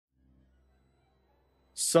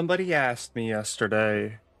Somebody asked me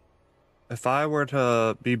yesterday if I were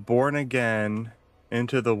to be born again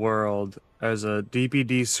into the world as a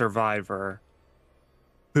DBD survivor,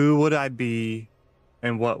 who would I be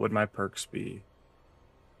and what would my perks be?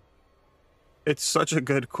 It's such a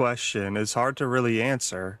good question. It's hard to really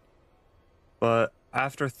answer, but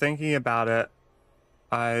after thinking about it,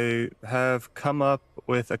 I have come up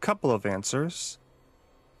with a couple of answers.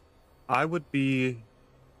 I would be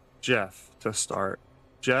Jeff to start.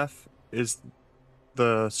 Jeff is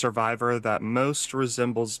the survivor that most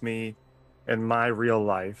resembles me in my real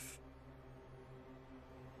life.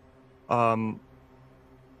 Um,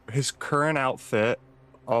 his current outfit,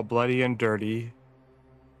 all bloody and dirty,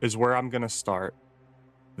 is where I'm gonna start.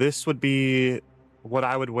 This would be what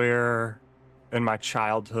I would wear in my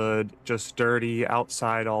childhood, just dirty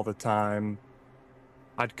outside all the time.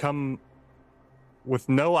 I'd come with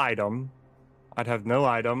no item. I'd have no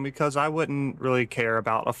item because I wouldn't really care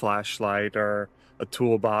about a flashlight or a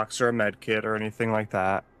toolbox or a med kit or anything like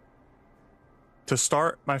that. To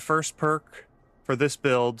start, my first perk for this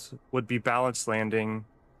build would be balance landing.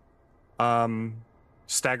 Um,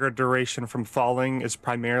 Staggered duration from falling is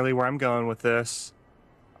primarily where I'm going with this.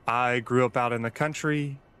 I grew up out in the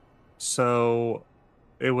country, so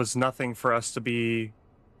it was nothing for us to be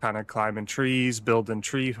kind of climbing trees, building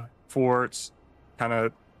tree forts, kind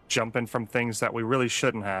of jumping from things that we really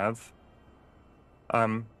shouldn't have.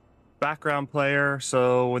 Um, Background player,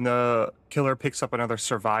 so when the killer picks up another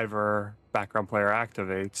survivor, background player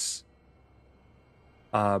activates.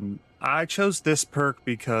 I chose this perk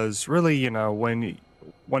because really, when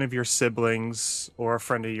one of your siblings or a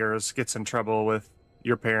friend of yours gets in trouble with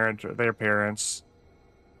your parent or their parents,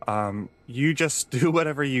 you just do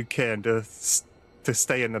whatever you can to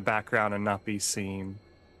stay in the background and not be seen.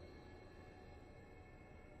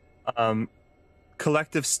 Um,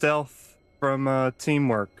 Collective stealth from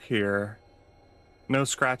teamwork here. No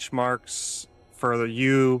scratch marks for the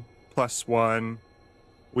you +1.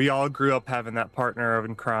 We all grew up having that partner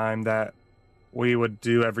in crime that we would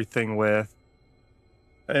do everything with.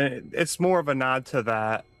 It's more of a nod to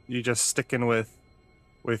that. You just sticking with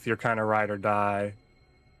your kind of ride or die.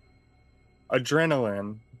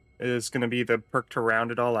 Adrenaline is going to be the perk to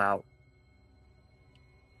round it all out.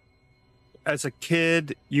 As a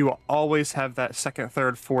kid, you always have that second,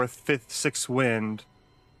 third, fourth, fifth, sixth wind.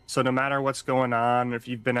 So no matter what's going on, if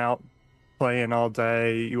you've been out playing all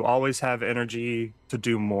day, you always have energy to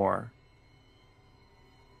do more.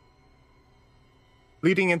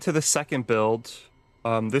 Leading into the second build,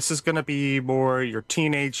 this is going to be more your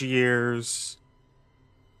teenage years,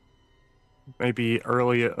 maybe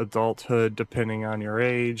early adulthood, depending on your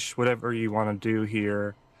age, whatever you want to do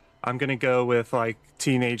here. I'm going to go with like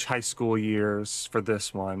teenage high school years for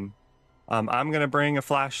this one. I'm going to bring a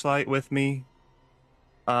flashlight with me,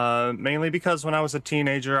 mainly because when I was a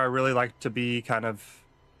teenager, I really liked to be kind of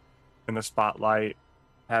in the spotlight,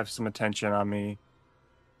 have some attention on me,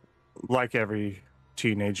 like every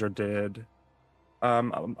teenager did.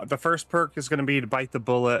 The first perk is going to be to bite the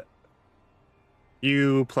bullet.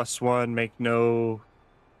 You +1 make no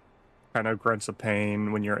kind of grunts of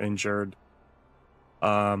pain when you're injured,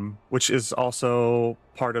 which is also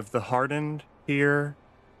part of the hardened here.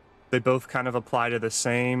 They both kind of apply to the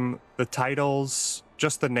same. The titles,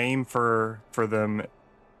 just the name for them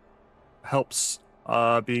helps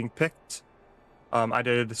being picked. I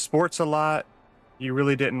did sports a lot. You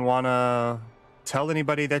really didn't want to tell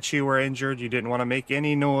anybody that you were injured. You didn't want to make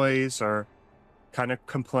any noise or kind of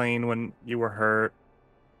complain when you were hurt.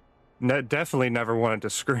 Definitely never wanted to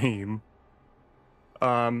scream.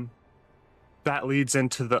 Um, that leads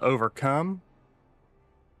into the overcome.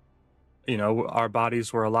 Our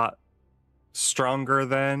bodies were a lot stronger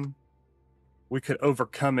then. We could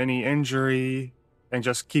overcome any injury and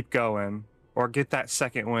just keep going or get that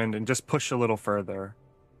second wind and just push a little further.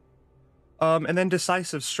 And then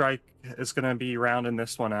decisive strike is going to be rounding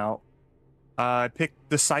this one out. I picked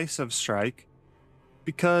decisive strike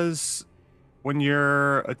because when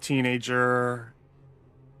you're a teenager,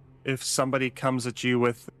 if somebody comes at you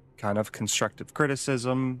with kind of constructive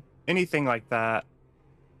criticism, anything like that,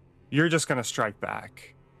 you're just going to strike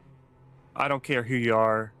back. I don't care who you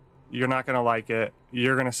are. You're not going to like it.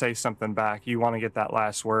 You're going to say something back. You want to get that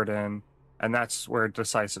last word in, and that's where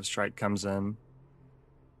decisive strike comes in.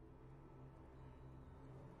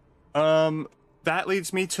 That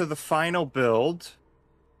leads me to the final build.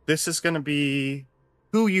 This is going to be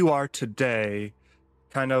who you are today,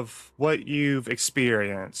 kind of what you've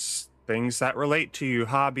experienced, things that relate to you,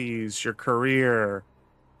 hobbies, your career,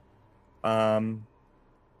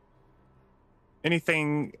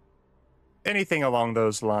 anything anything along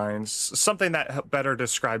those lines, something that better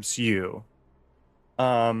describes you.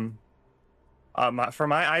 Um, for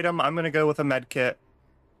my item, I'm gonna go with a med kit.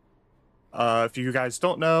 If you guys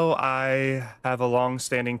don't know, I have a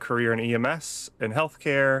long-standing career in EMS and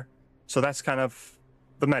healthcare, so that's kind of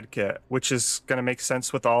the med kit, which is going to make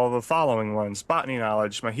sense with all the following ones. Botany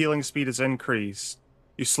knowledge, my healing speed is increased.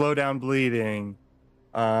 You slow down bleeding.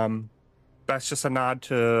 That's just a nod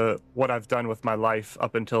to what I've done with my life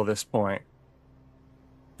up until this point.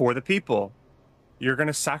 For the people, you're going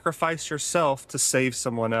to sacrifice yourself to save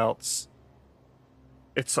someone else.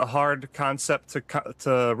 It's a hard concept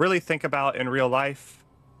to really think about in real life.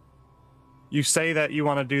 You say that you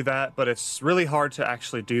want to do that, but it's really hard to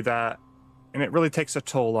actually do that, and it really takes a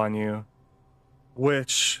toll on you,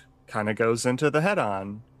 which kind of goes into the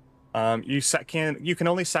head-on. You can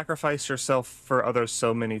only sacrifice yourself for others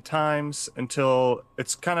so many times until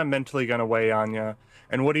it's kind of mentally going to weigh on you.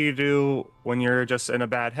 And what do you do when you're just in a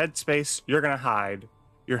bad headspace? You're going to hide.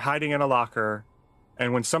 You're hiding in a locker,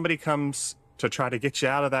 and when somebody comes to try to get you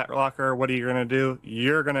out of that locker, what are you going to do?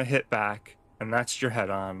 You're going to hit back, and that's your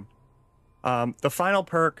head-on. The final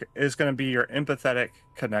perk is going to be your empathetic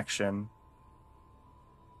connection.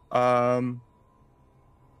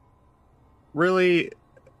 Really,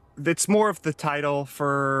 it's more of the title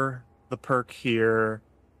for the perk here.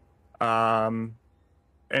 And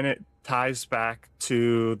it ties back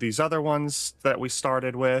to these other ones that we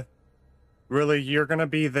started with. Really, you're going to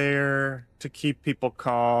be there to keep people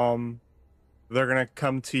calm. They're going to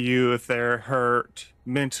come to you if they're hurt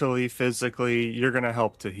mentally, physically. You're going to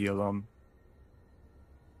help to heal them.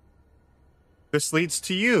 This leads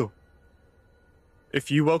to you. If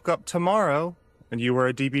you woke up tomorrow and you were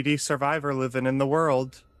a DBD survivor living in the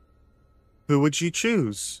world, who would you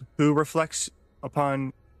choose? Who reflects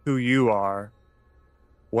upon who you are?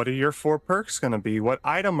 What are your 4 perks going to be? What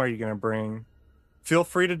item are you going to bring? Feel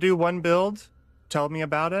free to do one build. Tell me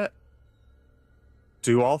about it.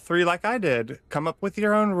 Do all 3 like I did. Come up with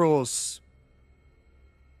your own rules.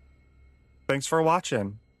 Thanks for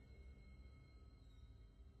watching.